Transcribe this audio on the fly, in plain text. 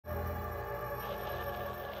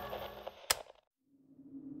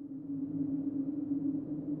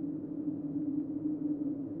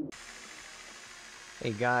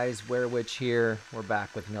Hey guys, WereWItch here. We're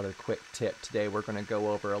back with another quick tip. Today we're going to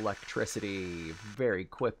go over electricity very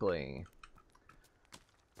quickly.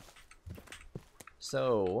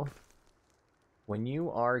 So, when you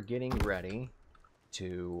are getting ready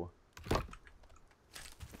to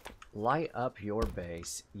light up your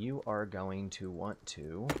base, you are going to want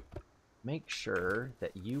to make sure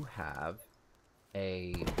that you have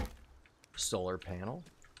a solar panel.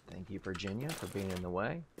 Thank you, Virginia, for being in the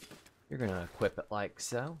way. You're going to equip it like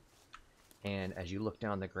so, and as you look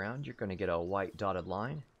down the ground, you're going to get a white dotted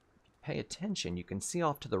line. Pay attention, you can see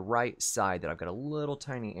off to the right side that I've got a little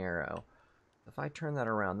tiny arrow. If I turn that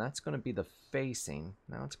around, that's going to be the facing.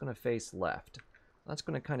 Now it's going to face left. That's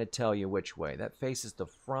going to kind of tell you which way. That faces the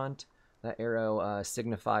front. That arrow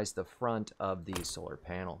signifies the front of the solar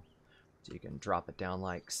panel. So you can drop it down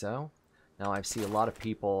like so. Now I see a lot of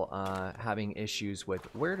people having issues with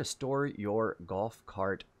where to store your golf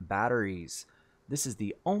cart batteries. This is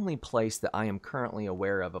the only place that I am currently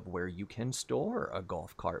aware of where you can store a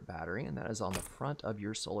golf cart battery, and that is on the front of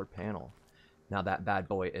your solar panel. Now that bad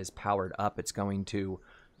boy is powered up. It's going to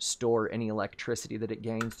store any electricity that it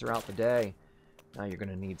gains throughout the day. Now you're going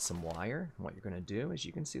to need some wire. And what you're going to do is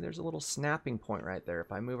you can see there's a little snapping point right there.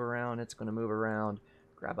 If I move around, it's going to move around.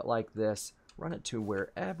 Grab it like this. Run it to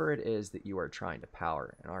wherever it is that you are trying to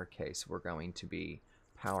power. In our case, we're going to be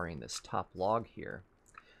powering this top log here.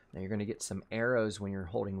 Now you're going to get some arrows when you're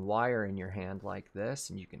holding wire in your hand like this,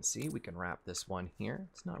 and you can see we can wrap this one here.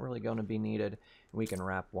 It's not really going to be needed. We can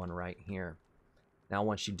wrap one right here. Now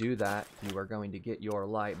once you do that, you are going to get your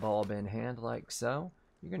light bulb in hand like so.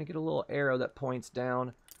 You're going to get a little arrow that points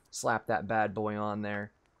down, slap that bad boy on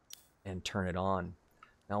there, and turn it on.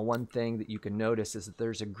 Now one thing that you can notice is that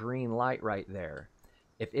there's a green light right there.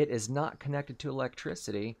 If it is not connected to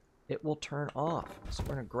electricity, it will turn off. So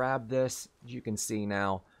we're going to grab this. As you can see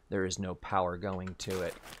now, there is no power going to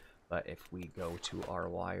it. But if we go to our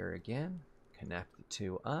wire again, connect the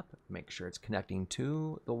two up, make sure it's connecting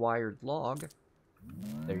to the wired log.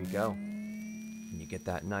 There you go. And you get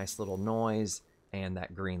that nice little noise, and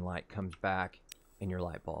that green light comes back, and your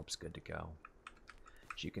light bulb's good to go.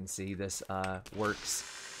 As you can see, this works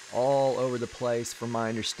all over the place. From my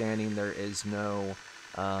understanding, there is no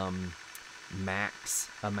max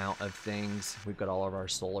amount of things. We've got all of our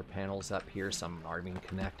solar panels up here. Some are being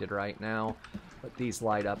connected right now, but these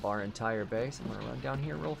light up our entire base. I'm going to run down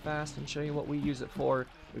here real fast and show you what we use it for.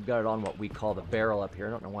 We've got it on what we call the barrel up here. I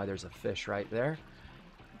don't know why there's a fish right there.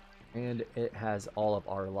 And it has all of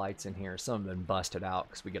our lights in here. Some have been busted out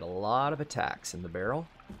because we get a lot of attacks in the barrel.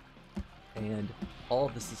 And all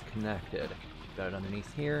of this is connected. Got it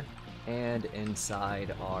underneath here and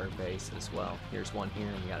inside our base as well. Here's one here,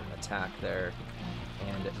 and we got an attack there,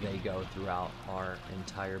 and they go throughout our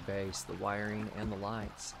entire base, the wiring and the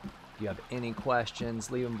lights. If you have any questions,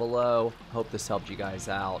 leave them below. Hope this helped you guys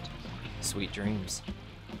out. Sweet dreams.